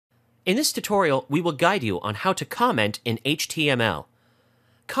In this tutorial, we will guide you on how to comment in HTML.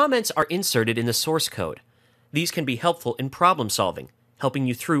 Comments are inserted in the source code. These can be helpful in problem solving, helping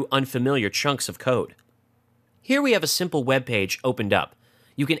you through unfamiliar chunks of code. Here we have a simple web page opened up.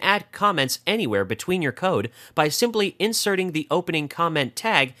 You can add comments anywhere between your code by simply inserting the opening comment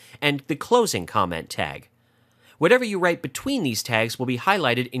tag and the closing comment tag. Whatever you write between these tags will be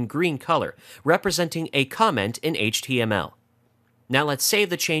highlighted in green color, representing a comment in HTML. Now let's save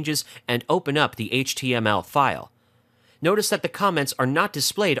the changes and open up the HTML file. Notice that the comments are not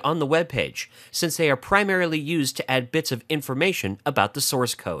displayed on the web page, since they are primarily used to add bits of information about the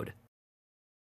source code.